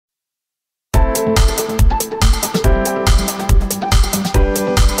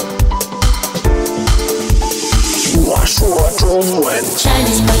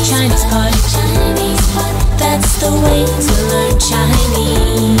Chinese pot, Chinese pot, Chinese pot. That's the way to learn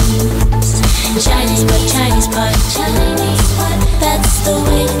Chinese. Chinese pot, Chinese pot, Chinese pot. That's the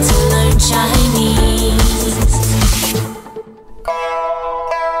way to learn Chinese.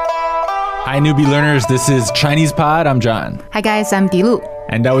 Hi, newbie learners. This is Chinese Pod. I'm John. Hi guys, I'm Dilu.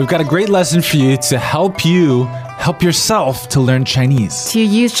 And we've got a great lesson for you to help you help yourself to learn Chinese. To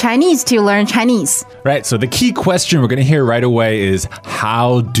use Chinese to learn Chinese. Right, so the key question we're going to hear right away is,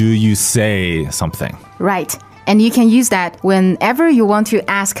 how do you say something? Right. And you can use that whenever you want to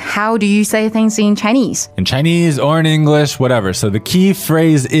ask how do you say things in Chinese. In Chinese or in English, whatever. So the key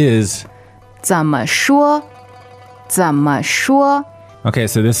phrase is 怎么说?怎么说? Okay,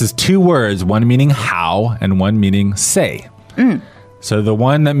 so this is two words, one meaning how and one meaning say. So the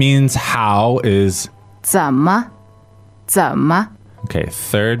one that means how is 怎么?怎么? Okay,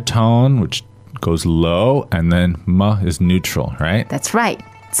 third tone, which goes low, and then ma is neutral, right? That's right.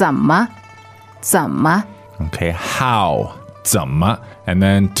 怎么?怎么? Okay, how? 怎么? And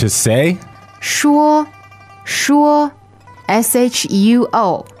then to say? 说,说.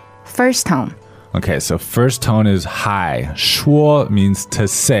 S-H-U-O. First tone. Okay, so first tone is high. 说 means to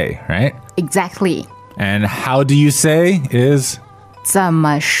say, right? Exactly. And how do you say is? 怎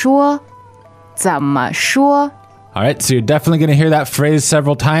么说?怎么说? All right, so you're definitely going to hear that phrase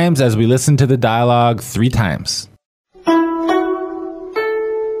several times as we listen to the dialogue 3 times.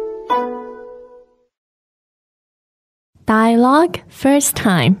 Dialogue first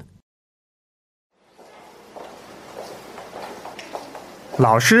time.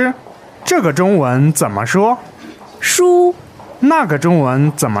 老师，这个中文怎么说？书那个中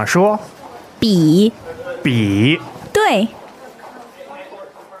文怎么说？笔笔。对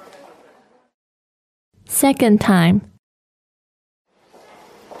Second time.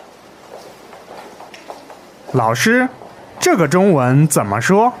 老师，这个中文怎么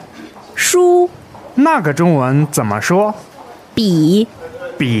说？书那个中文怎么说？笔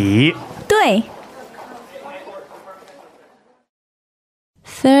笔。对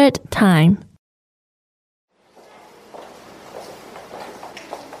Third time.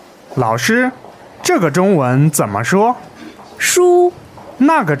 老师，这个中文怎么说？书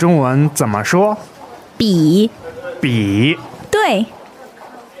那个中文怎么说？笔笔。对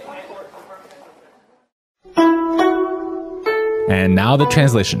And now the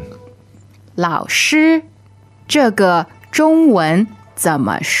translation. 老师，这个中文怎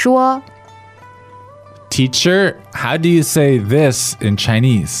么说? Teacher, how do you say this in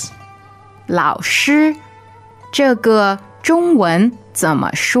Chinese? 老师，这个中文怎么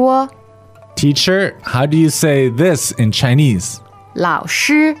说? Teacher, how do you say this in Chinese? 老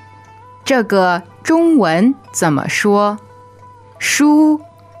师，这个中文怎么说? 书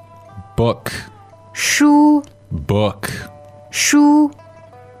Book, 书 book. 书，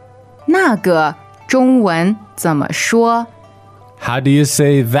那个中文怎么说? How do you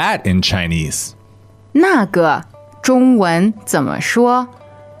say that in Chinese? 那个中文怎么说?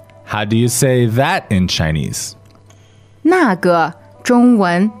 How do you say that in Chinese? 那个中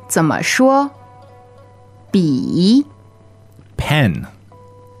文怎么说? 笔 Pen,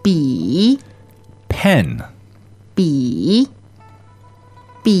 笔 pen, 笔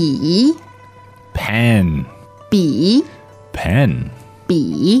笔 pen, 笔 pen.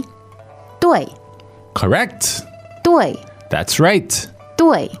 笔对 Correct. 对 That's right.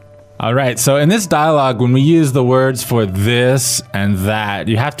 对 All right, so in this dialogue, when we use the words for this and that,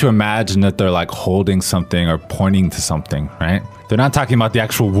 you have to imagine that they're like holding something or pointing to something, right? They're not talking about the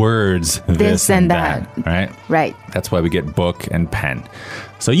actual words, this and that, right? Right. That's why we get book and pen.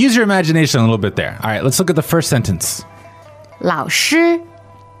 So use your imagination a little bit there. All right, let's look at the first sentence. 老师，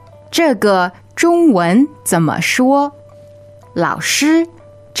这个中文怎么说? 老师，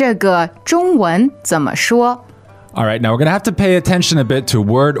这个中文怎么说? All right, now we're going to have to pay attention a bit to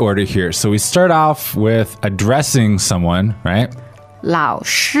word order here. So we start off with addressing someone, right? 老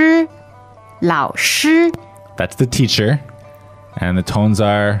师，老师 That's the teacher. And the tones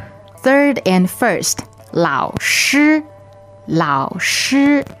are... Third and first. 老师，老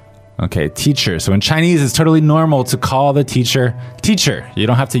师 Okay, teacher. So in Chinese, it's totally normal to call the teacher teacher. You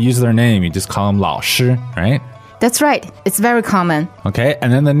don't have to use their name. You just call them 老师, right? That's right. It's very common. Okay,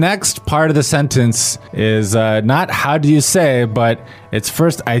 and then the next part of the sentence is not how do you say, but it's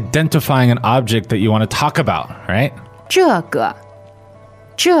first identifying an object that you want to talk about, right? 这个，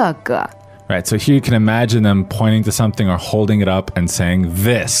这个 Right, so here you can imagine them pointing to something or holding it up and saying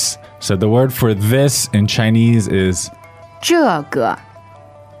this. So the word for this in Chinese is 这个，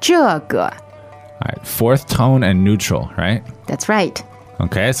这个 all right, fourth tone and neutral, right? That's right.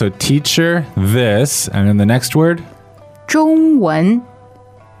 Okay, so teacher, this, and then the next word? 中文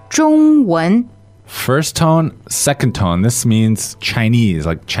中文 First tone, second tone. This means Chinese,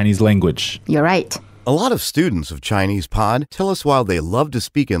 like Chinese language. You're right. A lot of students of Chinese Pod tell us while they love to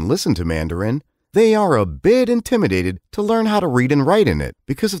speak and listen to Mandarin, they are a bit intimidated to learn how to read and write in it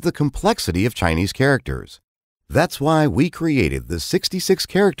because of the complexity of Chinese characters. That's why we created the 66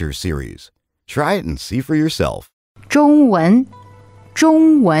 Characters series. Try it and see for yourself. 中文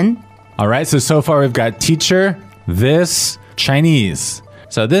中文 All right, so far we've got teacher, this, Chinese.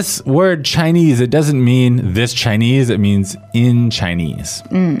 So this word Chinese, it doesn't mean this Chinese, it means in Chinese.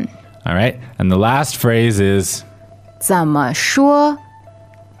 All right, and the last phrase is 怎么说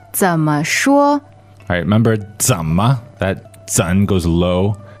怎么说 all right, remember 怎么, that 怎 goes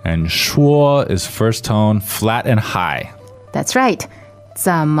low, and 说 is first tone, flat and high. That's right.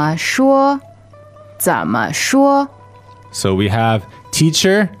 怎么说怎么说 So we have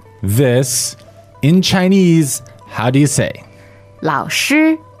teacher, this, in Chinese, how do you say? 老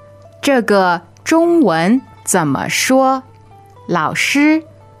师，这个中文怎么说？老师，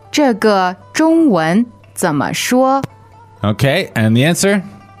这个中文怎么说？ Okay, and the answer?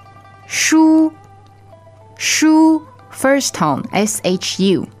 书，书 first tone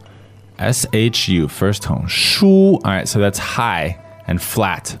S-H-U. S-H-U, first tone. 书. All right, so that's high and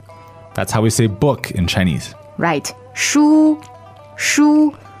flat. That's how we say book in Chinese. Right. 书，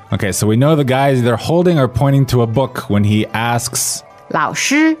书 Okay, so we know the guy is either holding or pointing to a book when he asks. 老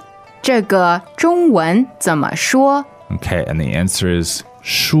师，这个中文怎么说？ Okay, and the answer is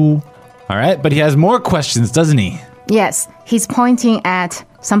书. All right, but he has more questions, doesn't he? Yes, he's pointing at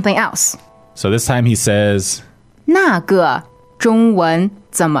something else. So this time he says, 那个中文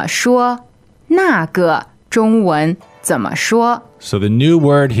怎么说？那个中文怎么说？ so the new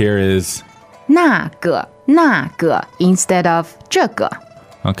word here is, 那个 instead of 这个。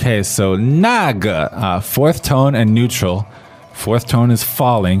 okay, so 那个, fourth tone and neutral. Fourth tone is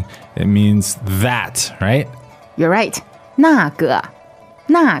falling. It means that, right? You're right. 那个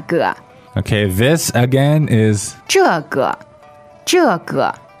Okay, this again is, 这个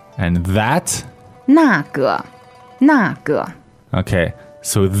and that. 那个 Okay,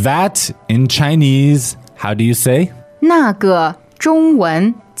 so that in Chinese, how do you say? 那个中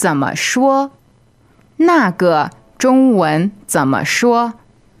文怎么说？那个中文怎么说？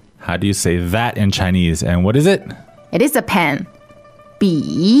 How do you say that in Chinese? And what is it? It is a pen.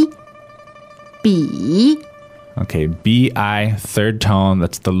 笔 Okay, B-I, third tone.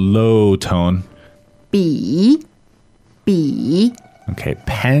 That's the low tone. 笔 Okay,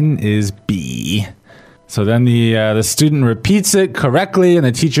 pen is B. So then the student repeats it correctly, and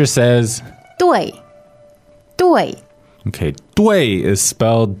the teacher says, 对 okay, 对 is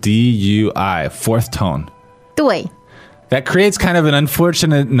spelled D-U-I, fourth tone. 对 That creates kind of an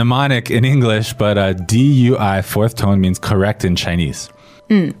unfortunate mnemonic in English, but D-U-I, fourth tone, means correct in Chinese.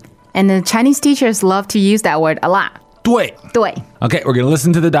 And the Chinese teachers love to use that word a lot. 对. 对 Okay, we're going to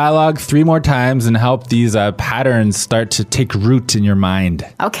listen to the dialogue 3 more times and help these patterns start to take root in your mind.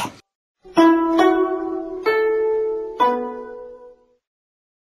 Okay.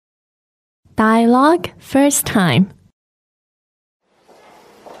 Dialogue first time.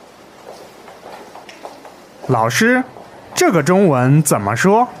 老师，这个中文怎么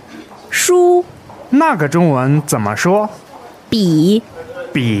说？书，那个中文怎么说？笔，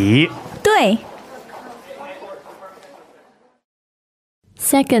笔，对。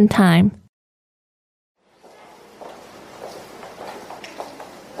Second time.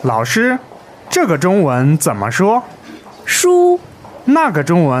 老师，这个中文怎么说？书，那个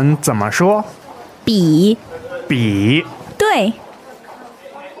中文怎么说？笔，笔，对。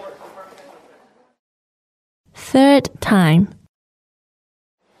Third time.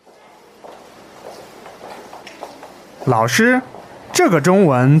 老师，这个中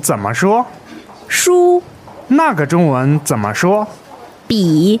文怎么说？书，那个中文怎么说？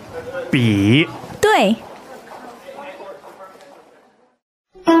笔，笔，对。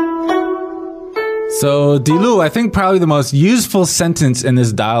So, Dilu, I think probably the most useful sentence in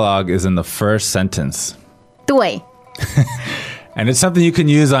this dialogue is in the first sentence. 对 And it's something you can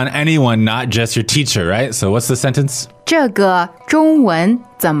use on anyone, not just your teacher, right? So what's the sentence? 这个中文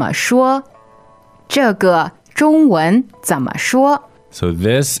怎么说？这个中文怎么说？ So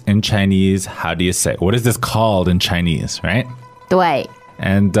this in Chinese, how do you say? What is this called in Chinese, right? 对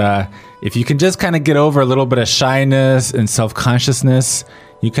And if you can just kind of get over a little bit of shyness and self-consciousness,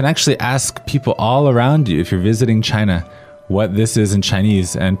 you can actually ask people all around you if you're visiting China what this is in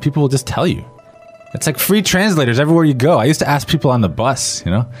Chinese, and people will just tell you. It's like free translators everywhere you go. I used to ask people on the bus,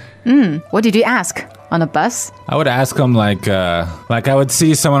 you know? What did you ask? on a bus? I would ask them like I would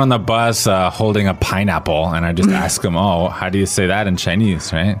see someone on the bus holding a pineapple, and I just ask them, oh, how do you say that in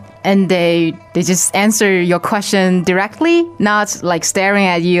Chinese, right? And they just answer your question directly, not like staring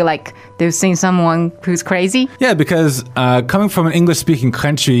at you like they've seen someone who's crazy. Yeah, because coming from an English-speaking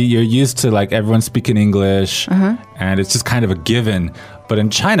country, you're used to like everyone speaking English, and it's just kind of a given. But in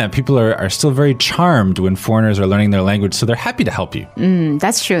China, people are still very charmed when foreigners are learning their language, so they're happy to help you.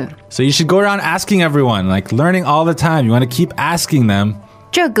 That's true. So you should go around asking everyone, like learning all the time. You want to keep asking them.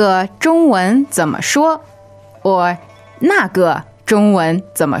 这个中文怎么说? Or 那个中文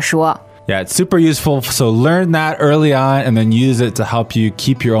怎么说? Yeah, it's super useful. So learn that early on and then use it to help you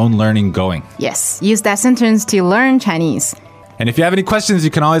keep your own learning going. Yes, use that sentence to learn Chinese. And if you have any questions,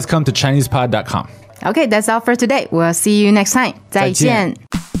 you can always come to ChinesePod.com. Okay, that's all for today. We'll see you next time. 再见.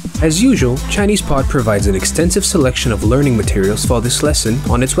 As usual, ChinesePod provides an extensive selection of learning materials for this lesson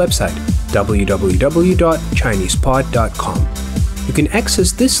on its website, www.chinesepod.com. You can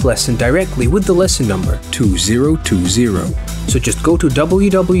access this lesson directly with the lesson number 2020. So just go to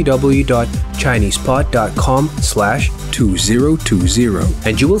www.chinesepod.com/2020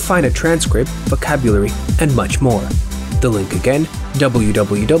 and you will find a transcript, vocabulary, and much more. The link again,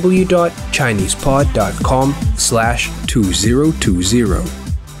 www.chinesepod.com/2020.